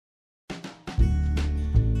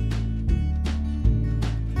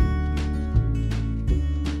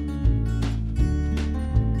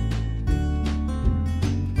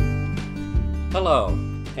Hello,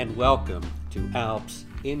 and welcome to ALPS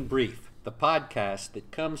In Brief, the podcast that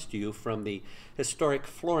comes to you from the historic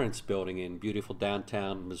Florence building in beautiful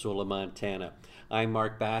downtown Missoula, Montana. I'm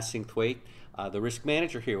Mark Bassingthwaighte, the risk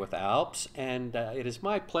manager here with ALPS, and it is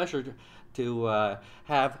my pleasure to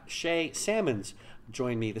have Shea Sammons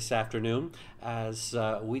join me this afternoon as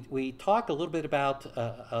we talk a little bit about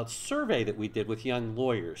a survey that we did with young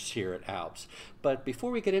lawyers here at ALPS. But before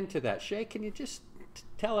we get into that, Shea, can you just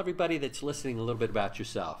tell everybody that's listening a little bit about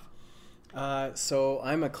yourself? So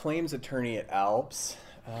I'm a claims attorney at ALPS.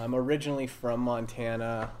 I'm originally from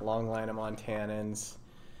Montana, long line of Montanans.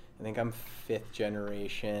 I think I'm fifth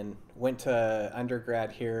generation. Went to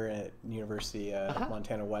undergrad here at University of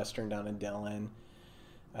Montana Western down in Dillon.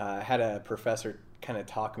 Had a professor kind of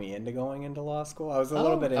talk me into going into law school. I was a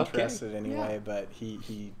little bit interested anyway, but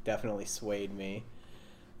he definitely swayed me.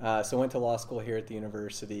 So went to law school here at the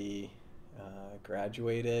university,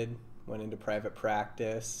 graduated, went into private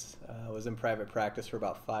practice, was in private practice for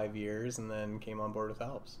about 5 years, and then came on board with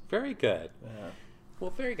ALPS. Very good. Yeah. Well,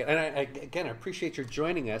 very good. And I appreciate your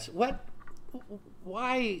joining us.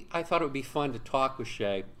 Why I thought it would be fun to talk with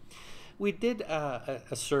Shea. We did a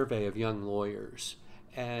survey of young lawyers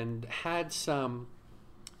and had some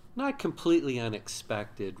not completely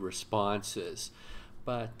unexpected responses.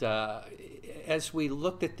 But as we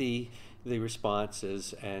looked at the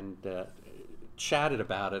responses and chatted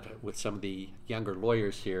about it with some of the younger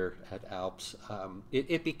lawyers here at ALPS,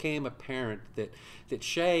 it became apparent that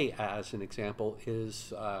Shea, as an example,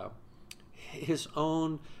 is his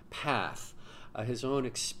own path, his own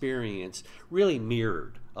experience really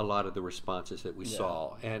mirrored a lot of the responses that we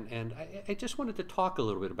saw. And I just wanted to talk a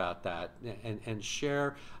little bit about that and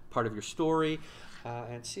share part of your story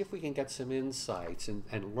and see if we can get some insights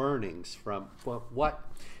and learnings from what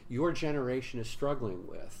your generation is struggling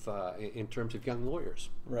with in terms of young lawyers.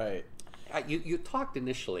 Right. You talked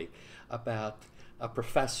initially about a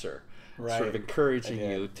professor sort of Right. encouraging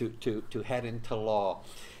you to head into law.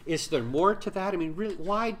 Is there more to that? I mean, really,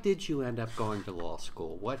 why did you end up going to law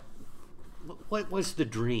school? What was the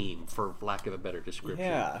dream, for lack of a better description?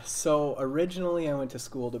 Yeah, so originally I went to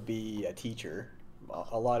school to be a teacher.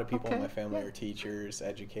 A lot of people in my family are teachers,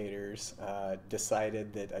 educators.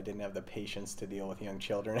 Decided that I didn't have the patience to deal with young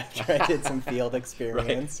children after I did some field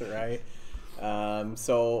experience, right?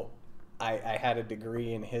 So I had a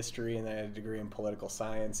degree in history and then I had a degree in political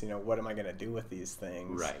science. You know, what am I going to do with these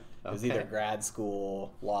things? Right. It was either grad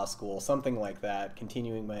school, law school, something like that,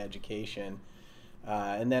 continuing my education.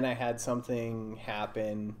 And then I had something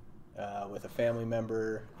happen with a family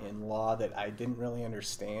member in law that I didn't really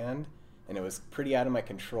understand. And it was pretty out of my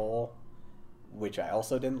control, which I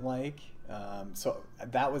also didn't like. So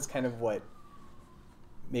that was kind of what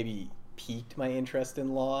maybe piqued my interest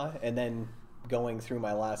in law. And then going through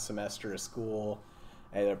my last semester of school,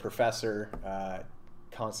 I had a professor.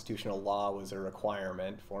 Constitutional law was a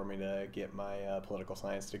requirement for me to get my political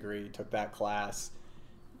science degree. Took that class,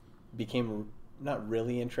 became not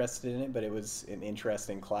really interested in it, but it was an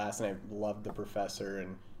interesting class, and I loved the professor.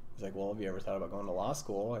 And he's like, well, have you ever thought about going to law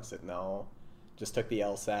school? I said, no. Just took the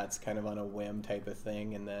LSATs kind of on a whim type of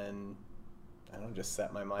thing, and then, I don't know, just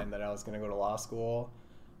set my mind that I was going to go to law school.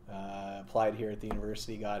 Applied here at the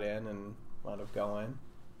university, got in, and wound up going.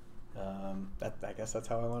 I guess that's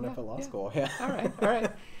how I wound up at law school. Yeah. All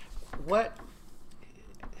right. What...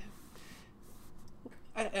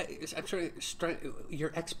 I'm sorry,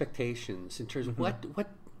 your expectations in terms of what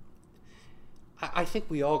I think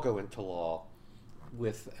we all go into law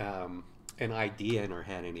with an idea in our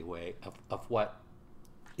head anyway of what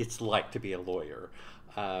it's like to be a lawyer.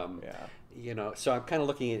 You know, so I'm kind of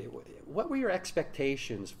looking at what were your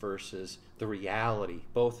expectations versus the reality,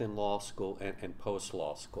 both in law school and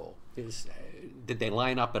post-law school? Did they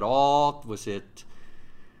line up at all? Was it...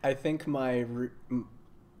 I think my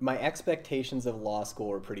expectations of law school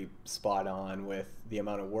were pretty spot on with the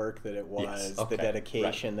amount of work that it was, the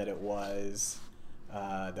dedication that it was,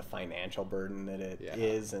 the financial burden that it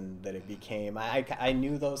is and that it became. I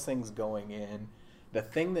knew those things going in. The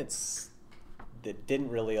thing that didn't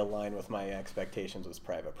really align with my expectations was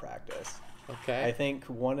private practice. Okay. I think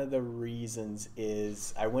one of the reasons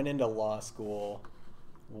is I went into law school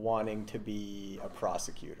wanting to be a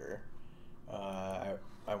prosecutor.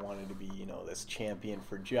 I wanted to be, this champion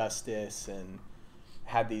for justice and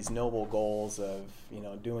had these noble goals of,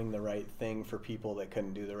 doing the right thing for people that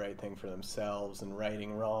couldn't do the right thing for themselves and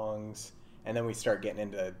righting wrongs. And then we start getting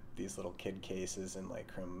into these little kid cases in like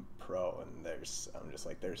Crim Pro, and I'm just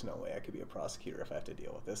like, there's no way I could be a prosecutor if I have to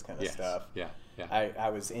deal with this kind of stuff. Yeah. I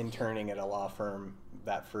was interning at a law firm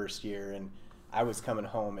that first year, and I was coming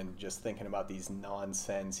home and just thinking about these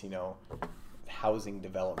nonsense, housing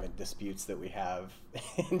development disputes that we have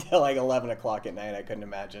until like 11 o'clock at night. I couldn't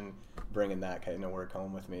imagine bringing that kind of work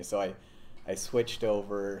home with me. So I switched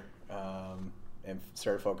over and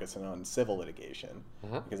started focusing on civil litigation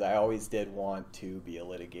because I always did want to be a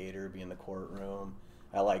litigator, be in the courtroom.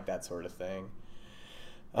 I like that sort of thing.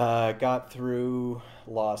 Got through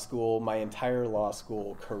law school. My entire law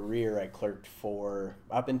school career, I clerked for,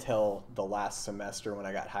 up until the last semester when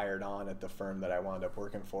I got hired on at the firm that I wound up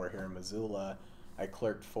working for here in Missoula. I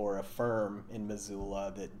clerked for a firm in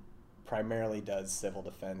Missoula that primarily does civil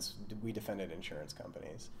defense. We defended insurance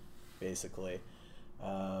companies, basically.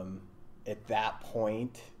 At that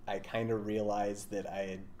point, I kind of realized that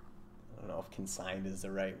I don't know if consigned is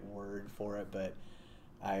the right word for it, but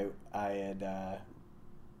I had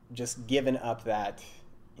just given up that,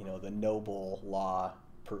 the noble law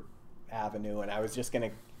avenue, and I was just going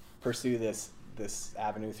to pursue this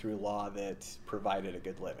avenue through law that provided a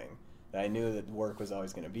good living. That I knew that work was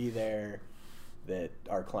always going to be there, that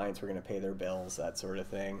our clients were going to pay their bills, that sort of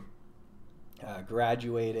thing.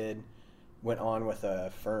 Graduated, went on with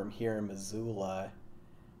a firm here in Missoula,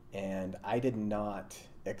 and I did not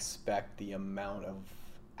expect the amount of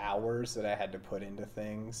hours that I had to put into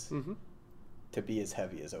things to be as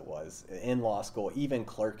heavy as it was in law school, even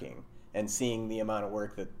clerking, and seeing the amount of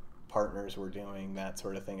work that partners were doing, that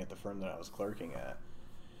sort of thing, at the firm that I was clerking at.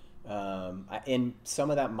 And some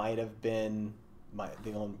of that might have been my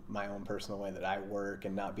own personal way that I work,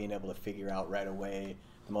 and not being able to figure out right away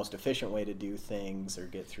the most efficient way to do things or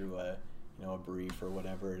get through a brief or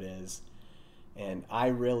whatever it is. And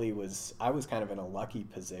I was kind of in a lucky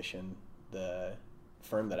position. The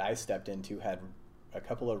firm that I stepped into had a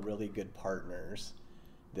couple of really good partners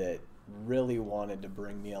that really wanted to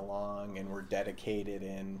bring me along and were dedicated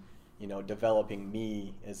in, developing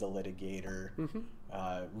me as a litigator,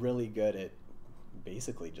 really good at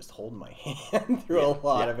basically just holding my hand through a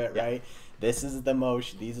lot of it, right? This is the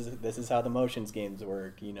motion. This is how the motions games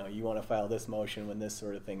work. You want to file this motion when this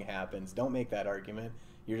sort of thing happens. Don't make that argument.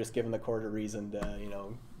 You're just giving the court a reason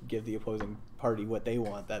to, give the opposing party what they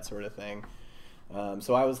want, that sort of thing.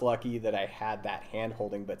 So I was lucky that I had that hand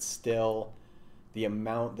holding, but still the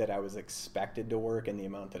amount that I was expected to work and the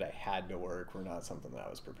amount that I had to work were not something that I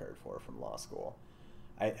was prepared for from law school.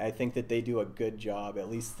 I think that they do a good job, at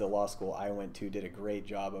least the law school I went to did a great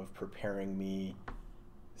job of preparing me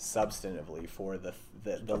substantively for the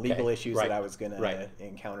legal issues that I was going to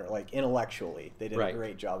encounter, like intellectually. They did a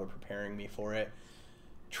great job of preparing me for it.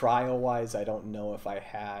 Trial-wise, I don't know if I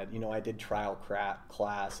had, I did trial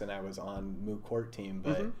class and I was on moot court team,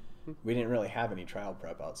 but we didn't really have any trial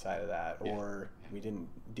prep outside of that, or we didn't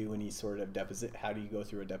do any sort of deposition. How do you go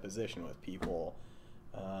through a deposition with people?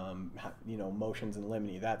 Motions in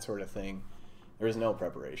limine, that sort of thing. There was no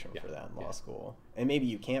preparation for that in law school, and maybe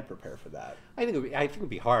you can't prepare for that. I think it'd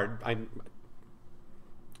be hard. I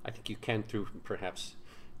think you can through perhaps,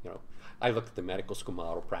 I look at the medical school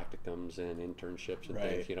model practicums and internships and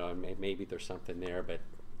things, and maybe there's something there, but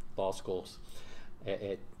law schools,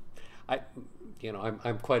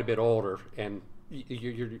 I'm quite a bit older, and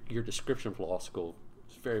your description of law school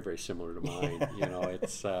is very, very similar to mine.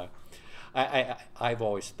 It's I've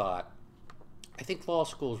always thought, I think law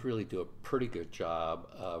schools really do a pretty good job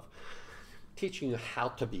of teaching you how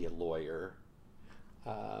to be a lawyer,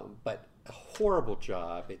 but a horrible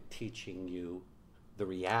job at teaching you the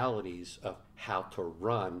realities of how to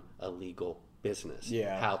run a legal business,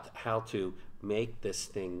 how to make this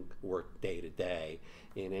thing work day to day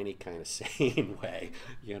in any kind of sane way.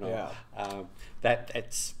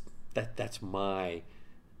 That's my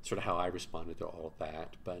sort of how I responded to all of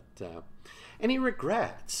that. But any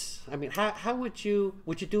regrets? I mean, how would you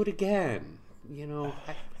do it again?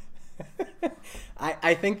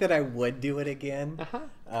 I think that I would do it again.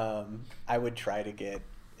 I would try to get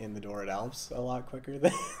in the door at ALPS a lot quicker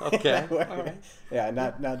than okay. All right. Yeah,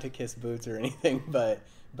 not to kiss boots or anything, but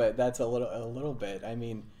that's a little bit. I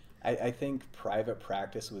mean, I think private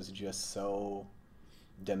practice was just so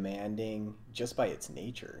demanding just by its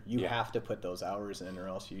nature. You have to put those hours in or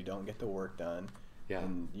else you don't get the work done. Yeah.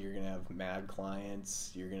 And you're going to have mad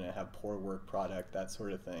clients, you're going to have poor work product, that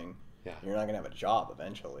sort of thing. Yeah. You're not going to have a job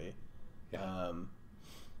eventually. Yeah.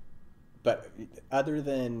 But other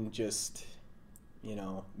than just,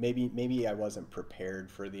 maybe I wasn't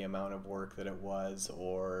prepared for the amount of work that it was,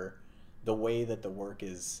 or the way that the work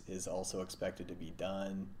is also expected to be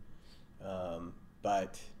done.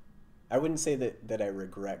 But I wouldn't say that I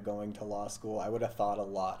regret going to law school. I would have thought a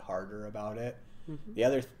lot harder about it. Mm-hmm. The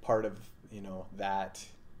other part of,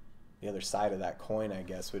 the other side of that coin, I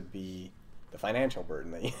guess, would be the financial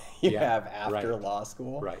burden that you have after law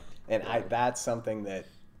school. Right. And that's something that,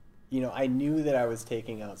 I knew that I was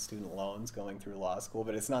taking out student loans going through law school,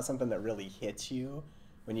 but it's not something that really hits you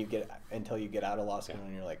until you get out of law school,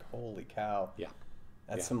 and you're like, holy cow,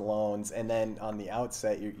 that's some loans. And then on the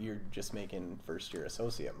outset, you're just making first year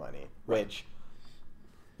associate money, which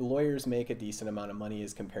lawyers make a decent amount of money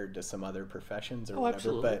as compared to some other professions or whatever.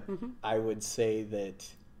 Absolutely. But I would say that,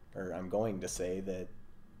 or I'm going to say that,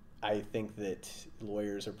 I think that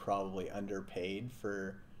lawyers are probably underpaid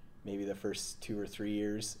for maybe the first 2 or 3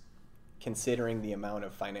 years, considering the amount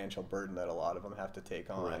of financial burden that a lot of them have to take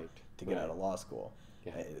on to get out of law school.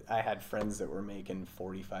 I had friends that were making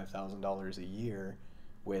 $45,000 a year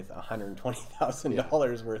with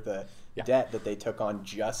 $120,000 worth of debt that they took on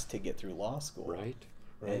just to get through law school. Right.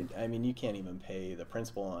 And I mean, you can't even pay the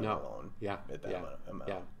principal on a loan at that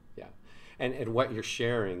amount. Yeah. And what you're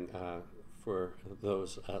sharing for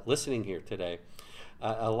those listening here today,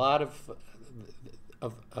 a lot of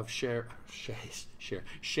Shea's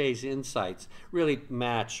insights really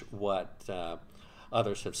match what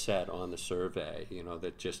others have said on the survey.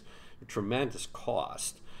 That just tremendous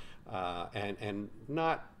cost, and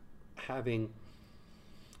not having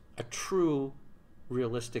a true,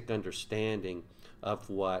 realistic understanding of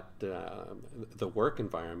what the work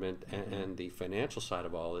environment and the financial side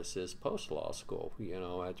of all this is post law school.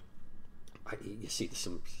 You see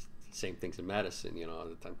some same things in medicine.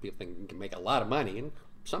 The time people think you can make a lot of money, and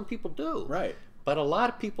some people do. Right. But a lot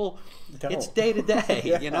of people, don't. It's day to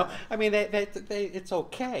day. I mean, they it's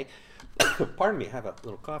okay. Pardon me, I have a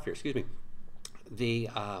little cough here. Excuse me.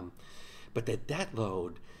 But the debt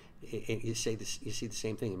load, you see the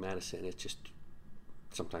same thing in medicine. It's just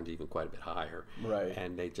sometimes even quite a bit higher. Right.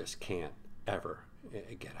 And they just can't ever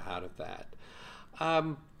get out of that.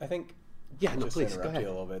 I think. Yeah. No, just please interrupt go ahead. you a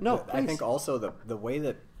little bit. No, I think also the way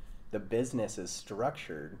that the business is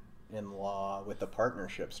structured in law with the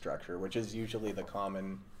partnership structure, which is usually the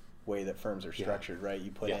common way that firms are structured, right?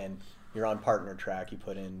 You put in, you're on partner track, you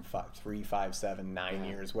put in 3, 5, 7, 9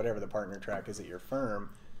 years, whatever the partner track is at your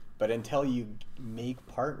firm. But until you make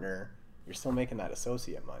partner, you're still making that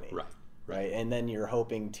associate money. Right. And then you're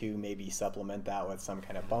hoping to maybe supplement that with some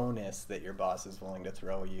kind of bonus that your boss is willing to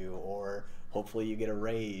throw you, or hopefully you get a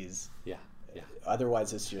raise.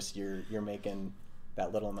 Otherwise, it's just you're making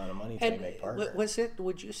that little amount of money to make partner.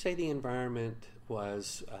 Would you say the environment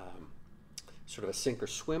was sort of a sink or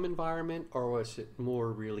swim environment, or was it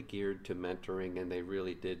more really geared to mentoring, and they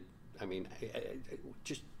really did,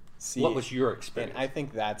 what was your experience? And I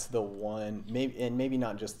think that's the one, maybe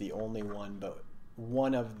not just the only one, but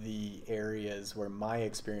one of the areas where my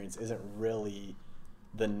experience isn't really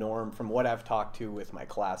the norm from what I've talked to with my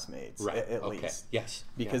classmates, at least. Yes.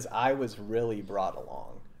 Because I was really brought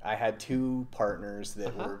along. I had 2 partners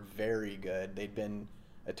that were very good. They'd been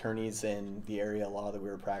attorneys in the area of law that we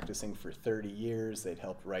were practicing for 30 years. They'd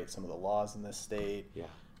helped write some of the laws in this state.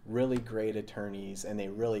 Really great attorneys, and they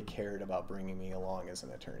really cared about bringing me along as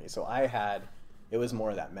an attorney. So it was more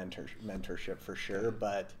of that mentorship for sure,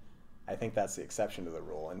 but I think that's the exception to the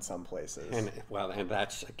rule in some places. And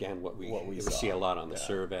that's, again, what we see a lot on the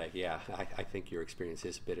survey. I think your experience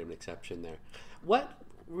is a bit of an exception there. What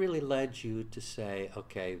really led you to say,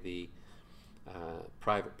 okay, the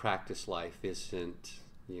private practice life isn't,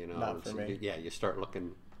 not for me? You start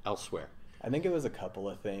looking elsewhere. I think it was a couple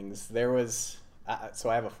of things. There was, so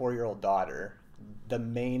I have a 4-year-old daughter. The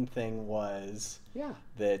main thing was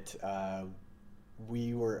that I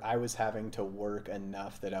was having to work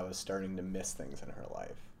enough that I was starting to miss things in her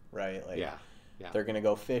life, right? Like, they're going to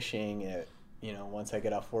go fishing at, once I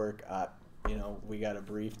get off work, we got a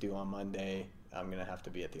brief due on Monday. I'm going to have to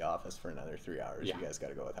be at the office for another 3 hours. You guys got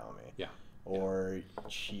to go without me. Or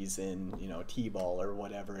she's in, T-ball or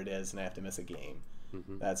whatever it is, and I have to miss a game.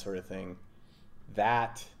 That sort of thing.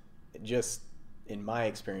 That just, in my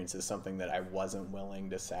experience, is something that I wasn't willing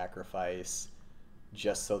to sacrifice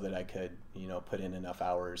just so that I could, put in enough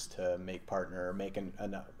hours to make partner, or make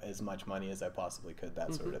as much money as I possibly could,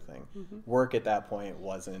 that sort of thing. Work at that point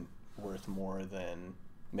wasn't worth more than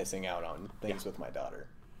missing out on things with my daughter.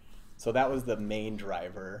 So that was the main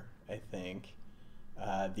driver, I think.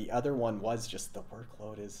 The other one was just the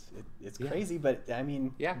workload it's crazy, but I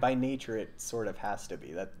mean, by nature it sort of has to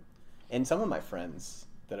be that. And some of my friends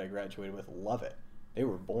that I graduated with love it. They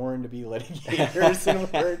were born to be litigators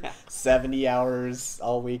and work 70 hours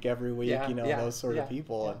all week, every week, those sort of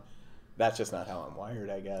people. And that's just not how I'm wired,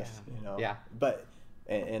 I guess, But,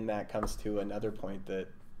 and that comes to another point that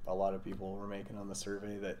a lot of people were making on the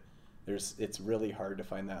survey, that it's really hard to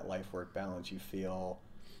find that life-work balance. You feel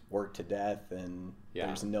worked to death, and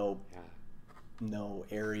there's no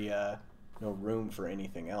area, no room for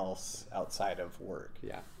anything else outside of work.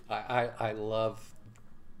 I love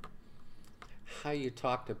how you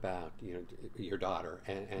talked about, your daughter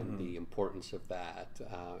and the importance of that,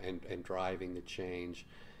 and driving the change.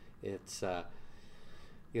 It's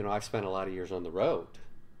I've spent a lot of years on the road,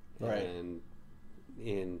 Right. and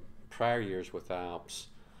in prior years with ALPS,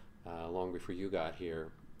 long before you got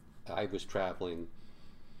here, I was traveling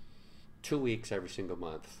 2 weeks every single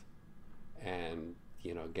month, and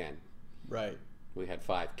again, Right. we had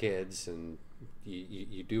 5 kids, and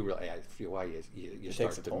you do really, I feel why you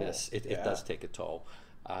start to miss it. It does take a toll,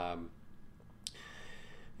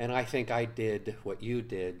 and I think I did what you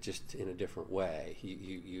did, just in a different way.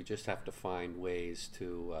 You just have to find ways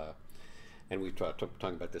to, and we talking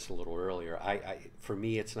about this a little earlier. For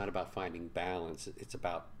me, it's not about finding balance. It's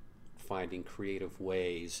about finding creative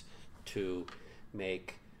ways to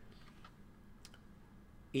make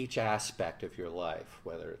each aspect of your life,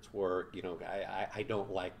 whether it's work, I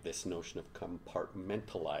don't like this notion of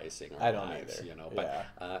compartmentalizing our I don't lives, either.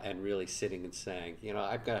 but and really sitting and saying,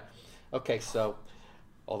 I've got, okay, so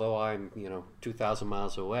although I'm 2,000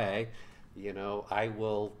 miles away,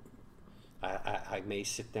 I may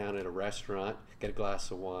sit down at a restaurant, get a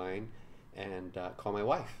glass of wine, and call my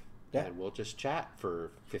wife, and we'll just chat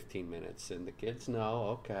for 15 minutes, and the kids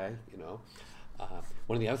know, okay,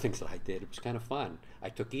 one of the other things that I did, it was kind of fun, I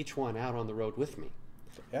took each one out on the road with me.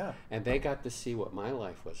 Yeah. And they got to see what my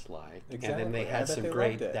life was like. Exactly. And then they had some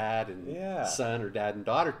great dad and son or dad and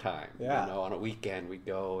daughter time. On a weekend we'd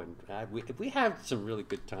go, and we had some really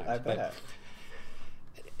good times. I bet.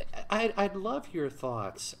 I'd love your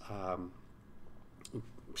thoughts.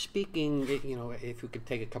 Speaking, if we could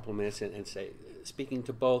take a couple of minutes and say, speaking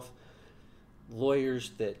to both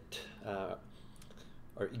lawyers that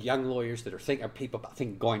or young lawyers that are people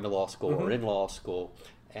think going to law school or in law school,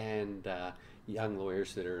 and young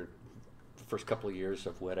lawyers that are the first couple of years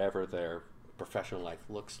of whatever their professional life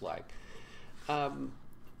looks like.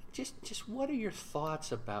 Just what are your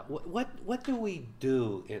thoughts about what do we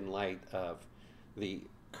do in light of the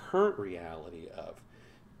current reality of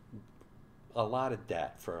a lot of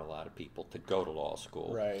debt for a lot of people to go to law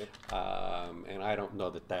school, right? And I don't know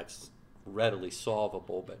that that's readily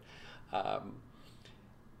solvable, but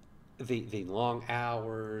the long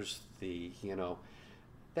hours,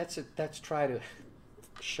 that's try to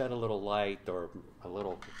shed a little light, or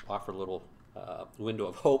offer a little window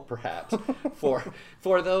of hope, perhaps,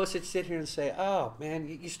 for those that sit here and say, oh man,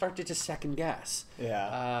 you start to just second guess.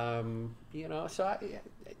 So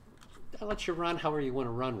I'll let you run however you want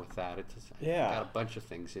to run with that. I got a bunch of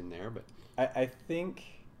things in there, but I think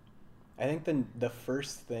the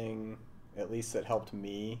first thing, at least that helped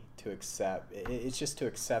me to accept, it's just to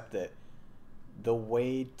accept that the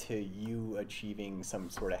way to you achieving some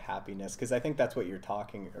sort of happiness, because I think that's what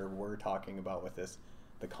we're talking about with this,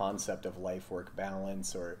 the concept of life-work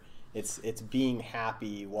balance, or it's being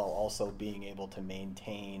happy while also being able to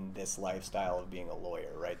maintain this lifestyle of being a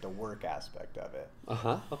lawyer, right? The work aspect of it.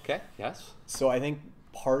 Okay. Yes. So I think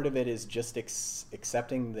part of it is just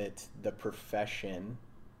accepting that the profession,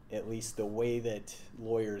 at least the way that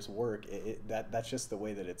lawyers work, that's just the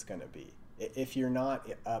way that it's going to be. If you're not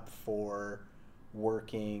up for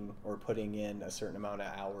working or putting in a certain amount of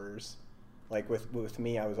hours, like with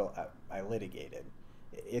me, I litigated.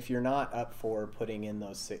 If you're not up for putting in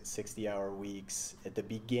those 60-hour weeks at the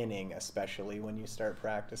beginning, especially when you start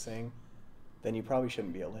practicing, then you probably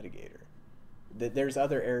shouldn't be a litigator. There's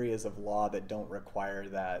other areas of law that don't require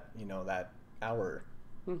that, that hour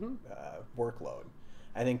workload.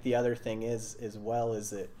 I think the other thing is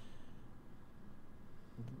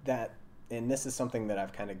that, and this is something that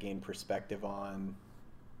I've kind of gained perspective on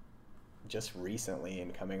just recently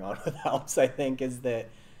and coming on with ALPS, I think, is that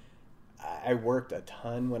I worked a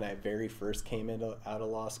ton when I very first came out of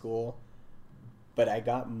law school, but I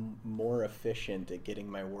got more efficient at getting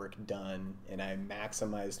my work done, and I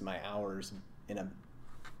maximized my hours in a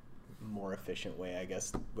more efficient way, I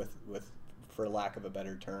guess, with for lack of a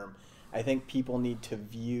better term. I think people need to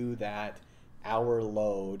view that hour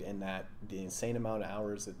load and that the insane amount of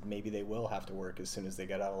hours that maybe they will have to work as soon as they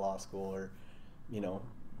get out of law school, or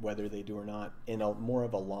whether they do or not, in a more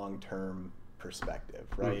of a long-term perspective,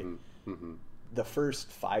 right? The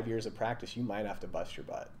first 5 years of practice, you might have to bust your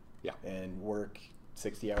butt and work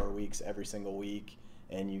 60-hour weeks every single week,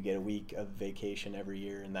 and you get a week of vacation every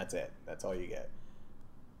year, and that's it. That's all you get.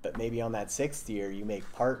 But maybe on that 6th year, you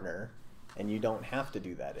make partner, and you don't have to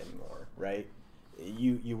do that anymore, right?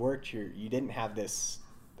 You didn't have this,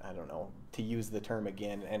 I don't know, to use the term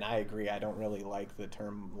again, and I agree, I don't really like the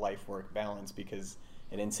term life-work balance, because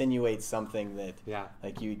it insinuates something that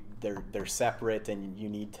like they're separate, and you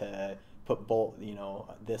need to put both,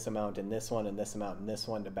 this amount in this one and this amount in this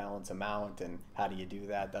one to balance them out, and how do you do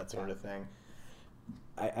that sort of thing.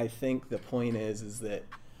 I think the point is that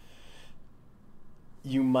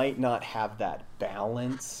you might not have that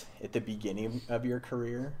balance at the beginning of your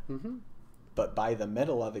career, but by the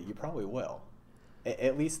middle of it, you probably will.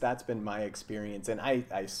 At least that's been my experience. And I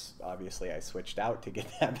obviously I switched out to get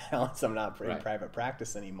that balance. I'm not in private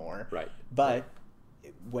practice anymore. Right. But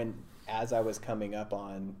as I was coming up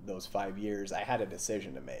on those 5 years, I had a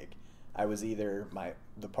decision to make. I was either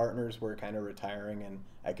the partners were kind of retiring and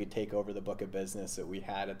I could take over the book of business that we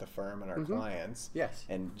had at the firm and our clients,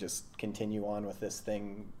 and just continue on with this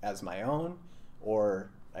thing as my own,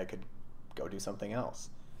 or I could go do something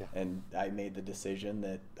else. Yeah. And I made the decision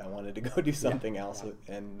that I wanted to go do something else,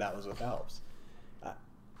 and that was with ALPS.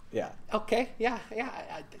 Okay.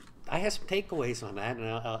 I have some takeaways on that, and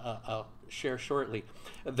I'll share shortly.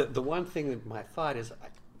 The one thing that my thought is,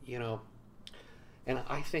 and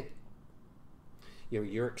I think,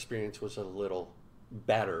 your experience was a little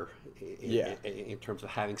better in terms of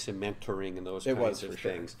having some mentoring and those kinds of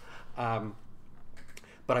things. Sure.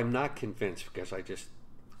 But I'm not convinced, because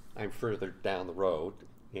I'm further down the road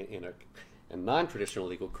in a non-traditional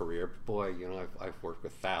legal career. Boy, I've worked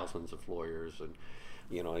with thousands of lawyers, and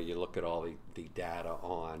you look at all the data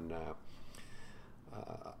on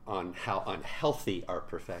how unhealthy our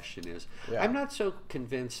profession is. Yeah. I'm not so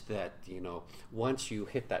convinced that once you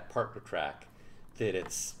hit that partner track, that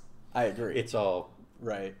it's. I agree. It's all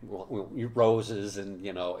right. Roses, and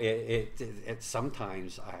it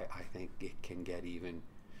sometimes I think it can get even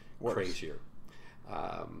worse. Crazier.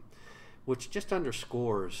 Which just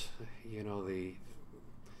underscores, the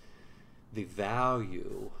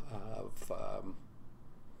value of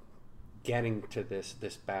getting to this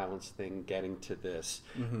balanced thing, getting to this,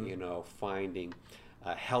 finding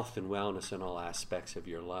health and wellness in all aspects of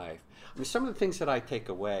your life. I mean, some of the things that I take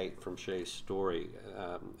away from Shea's story,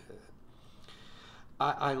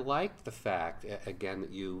 I like the fact, again,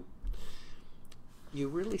 that you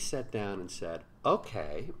really sat down and said,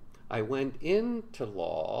 okay, I went into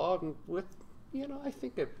law with, I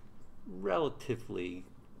think a relatively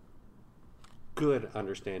good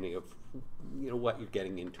understanding of, what you're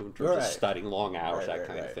getting into in terms of studying long hours, that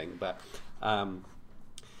kind of thing. But at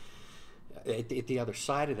the other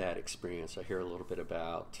side of that experience, I hear a little bit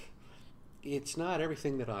about, it's not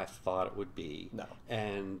everything that I thought it would be. No.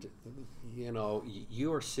 And,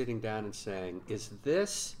 you are sitting down and saying, is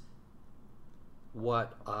this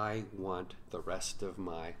what I want the rest of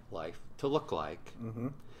my life to look like?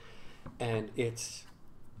 And it's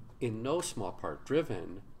in no small part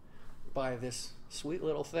driven by this sweet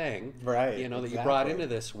little thing, that you brought into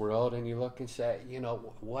this world, and you look and say,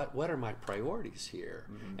 what are my priorities here?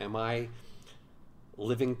 Am I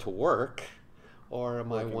living to work, or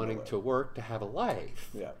am I wanting to work to have a life?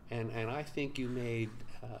 Yeah. And I think you made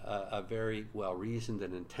a very well-reasoned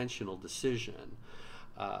and intentional decision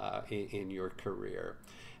in your career.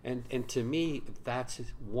 And to me, that's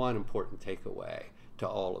one important takeaway to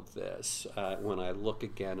all of this. When I look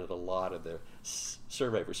again at a lot of the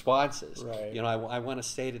survey responses, I want to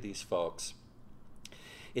say to these folks,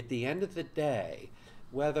 at the end of the day,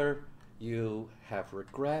 whether you have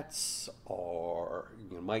regrets or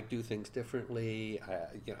you might do things differently,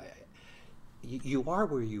 you are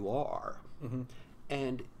where you are,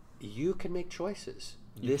 and you can make choices.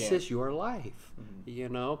 This is your life.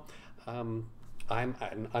 I'm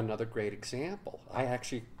another great example. I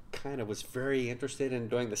actually kind of was very interested in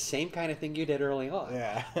doing the same kind of thing you did early on.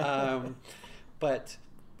 Yeah. But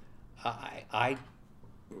I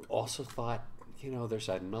also thought, there's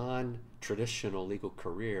a non-traditional legal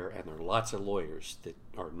career, and there are lots of lawyers that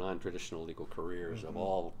are non-traditional legal careers of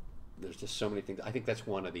all. There's just so many things. I think that's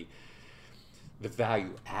one of the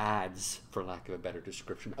value adds, for lack of a better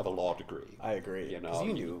description, of a law degree. I agree.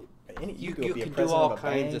 You can do all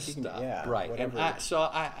kinds of stuff, right? And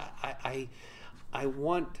I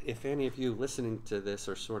want, if any of you listening to this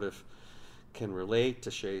are sort of can relate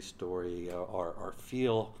to Shea's story, or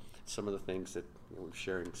feel some of the things that we're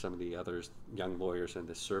sharing, some of the others, young lawyers in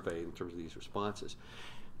this survey in terms of these responses,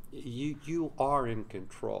 you are in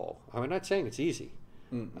control. I'm not saying it's easy,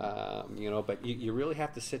 but you really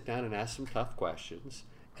have to sit down and ask some tough questions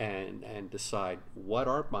and decide what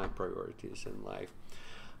are my priorities in life.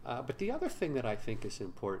 But the other thing that I think is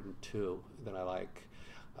important too, that I like,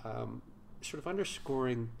 sort of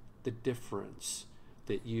underscoring the difference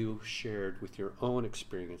that you shared with your own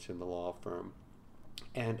experience in the law firm.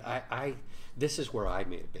 And this is where I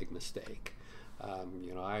made a big mistake. I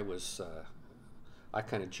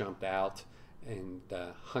kind of jumped out and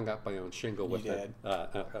hung up my own shingle with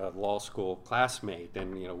a law school classmate,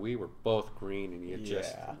 and we were both green, and you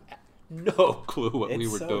just no clue what we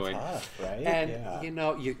were doing. Tough, right? And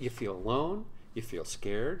you feel alone. you feel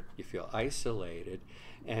scared, you feel isolated,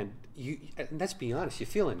 and let's be honest, you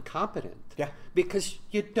feel incompetent. Yeah. Because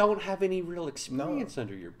you don't have any real experience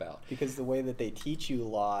under your belt. Because the way that they teach you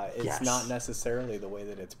law is Yes. not necessarily the way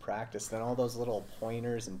that it's practiced. And all those little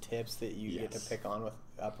pointers and tips that you get to Yes. pick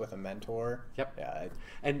up with a mentor. Yep. Yeah.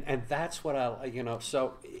 And that's what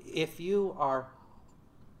so if you are,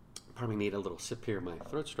 probably need a little sip here, my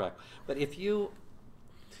throat's dry, but if you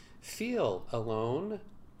feel alone,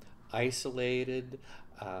 isolated,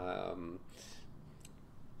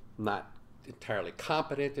 not entirely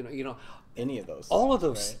competent, Any of those. all of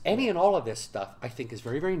things, those, right? any and all of this stuff, I think is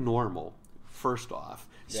very, very normal, first off.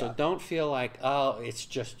 So Yeah. don't feel like, oh, it's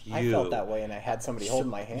just you. I felt that way, and I had somebody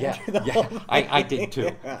holding my hand. Yeah, through the yeah, whole I thing. did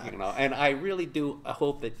too. Yeah. And I really do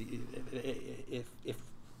hope that if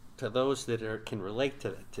to those that can relate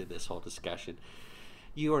to this whole discussion,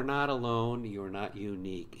 you are not alone. You are not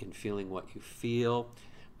unique in feeling what you feel.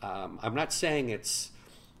 I'm not saying it's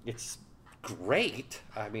great.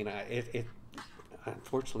 I mean, it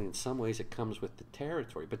unfortunately, in some ways, it comes with the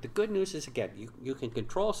territory. But the good news is, again, you can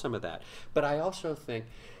control some of that. But I also think,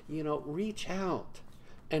 reach out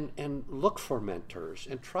and look for mentors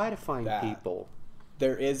and try to find people.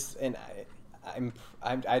 There is, and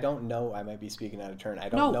I don't know. I might be speaking out of turn. I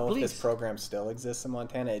don't No, know please. if this program still exists in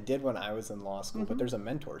Montana. It did when I was in law school, but there's a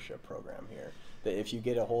mentorship program here that if you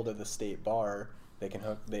get a hold of the state bar,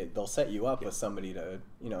 they'll set you up with somebody to,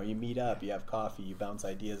 you meet up, you have coffee, you bounce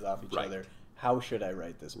ideas off each Right. other. How should I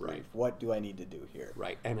write this brief? Right. What do I need to do here?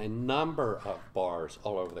 Right, and a number of bars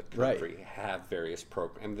all over the country have various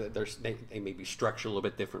programs. They may be structured a little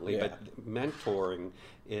bit differently, Yeah. but mentoring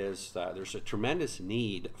is, there's a tremendous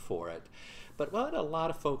need for it. But what a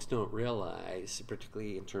lot of folks don't realize,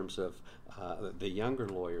 particularly in terms of the younger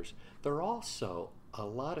lawyers, there are also a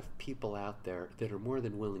lot of people out there that are more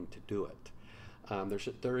than willing to do it.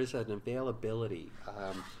 There is an availability,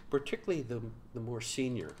 particularly the more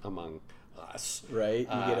senior among us. Right, you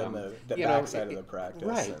get on the backside of the practice.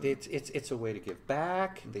 Right, and- it's a way to give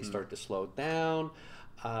back. They start to slow down,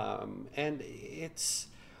 and it's,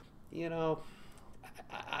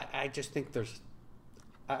 I just think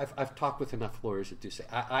I've talked with enough lawyers that do say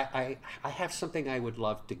I have something I would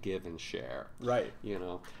love to give and share. Right.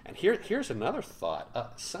 And here's another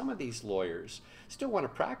thought. Some of these lawyers still want to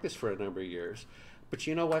practice for a number of years, but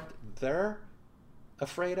you know what they're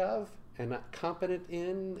afraid of and not competent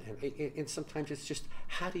in, and sometimes it's just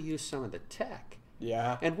how to use some of the tech.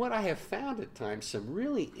 Yeah. And what I have found at times, some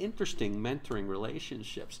really interesting mentoring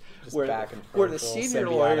relationships Just where, back and forth, where the little senior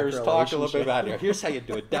symbiotic lawyers talk a little bit relationship. about, here's how you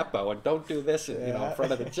do a depo, and don't do this, in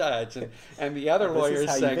front of the judge, and the other This is lawyers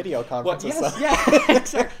how you saying, video conference with yes, someone." yeah,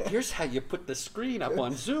 exactly. Here's how you put the screen up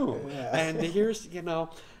on Zoom, Yeah. and here's,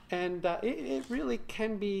 and it really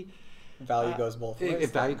can be. Value goes both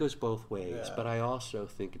ways. Value goes both ways, Yeah. but I also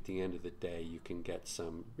think at the end of the day, you can get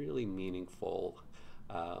some really meaningful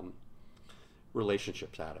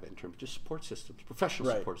relationships out of it in terms of just support systems, professional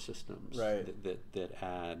Right. support systems Right.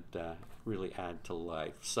 that really add to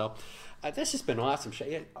life. So this has been awesome,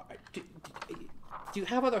 Shea. Do you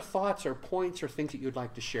have other thoughts or points or things that you'd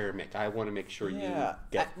like to share, Mick? I want to make sure you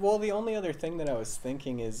get. Well, the only other thing that I was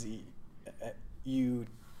thinking is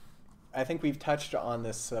I think we've touched on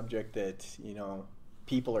this subject that,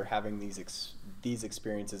 people are having these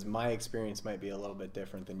experiences. My experience might be a little bit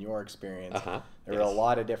different than your experience. There are a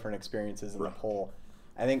lot of different experiences in the poll.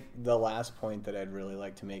 I think the last point that I'd really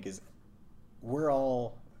like to make is we're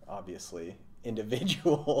all obviously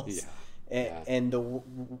individuals. Yeah. And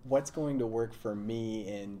what's going to work for me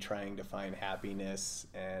in trying to find happiness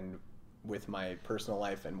and with my personal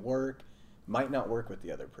life and work might not work with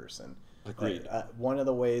the other person. Agreed. One of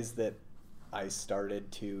the ways that I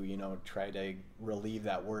started to, try to relieve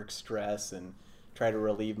that work stress and try to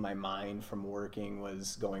relieve my mind from working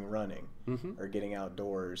was going running or getting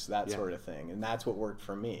outdoors, that sort of thing. And that's what worked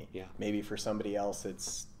for me. Yeah. Maybe for somebody else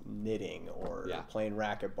it's knitting or playing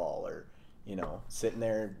racquetball or, sitting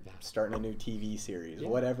there starting a new TV series,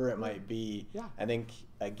 whatever it might be. Yeah. I think,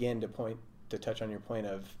 again, to touch on your point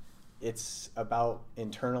of it's about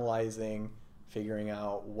internalizing, figuring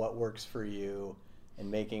out what works for you, and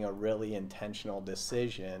making a really intentional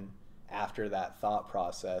decision after that thought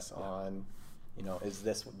process on, is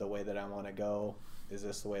this the way that I want to go? Is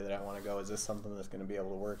this the way that I want to go? Is this something that's going to be able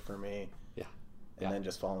to work for me? Yeah. And then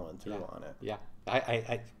just following through on it. Yeah.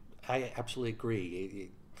 I absolutely agree.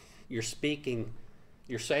 You're saying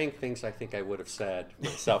things I think I would have said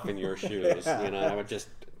myself in your shoes. I would just,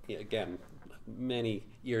 again, many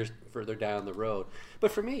years further down the road. But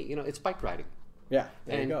for me, it's bike riding. Yeah,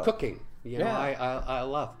 there you and go. cooking. I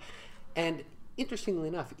love. And interestingly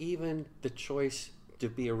enough, even the choice to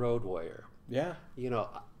be a road warrior, Yeah.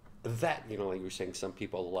 That, like you were saying, some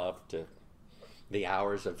people love the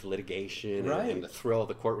hours of litigation and the thrill of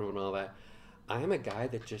the courtroom and all that. I am a guy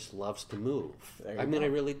that just loves to move. I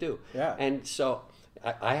really do. Yeah. And so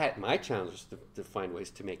I had my challenge was to find ways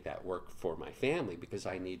to make that work for my family, because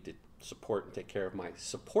I need to support and take care of my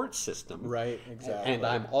support system. Right, exactly. And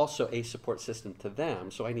I'm also a support system to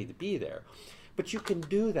them, so I need to be there. But you can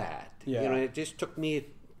do that. Yeah. It just took me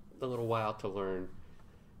a little while to learn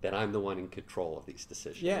that I'm the one in control of these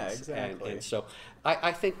decisions. Yeah, exactly. And so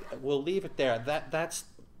I think we'll leave it there. That's,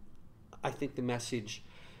 I think, the message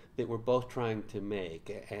that we're both trying to make.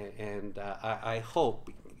 And I hope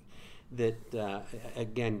that,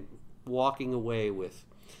 again, walking away with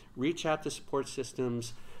reach out to support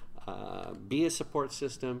systems, be a support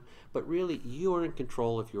system, but really you are in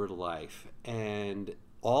control of your life. And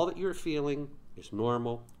all that you're feeling is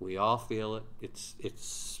normal. We all feel it.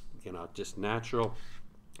 It's just natural.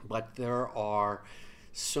 But there are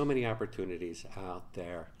so many opportunities out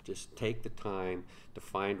there. Just take the time to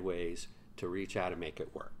find ways to reach out and make it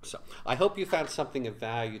work. So I hope you found something of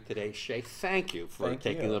value today. Shea, thank you for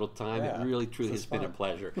taking a little time. Yeah, it really, truly has been a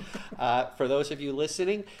pleasure. For those of you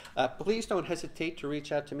listening, please don't hesitate to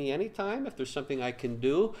reach out to me anytime if there's something I can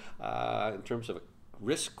do in terms of a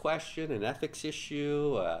risk question, an ethics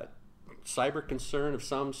issue, cyber concern of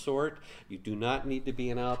some sort. You do not need to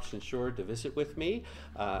be an ALPS insured to visit with me.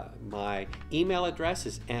 My email address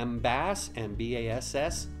is mbass,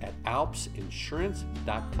 M-B-A-S-S,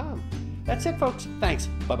 @alpsinsurance.com. That's it, folks. Thanks.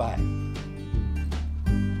 Bye-bye.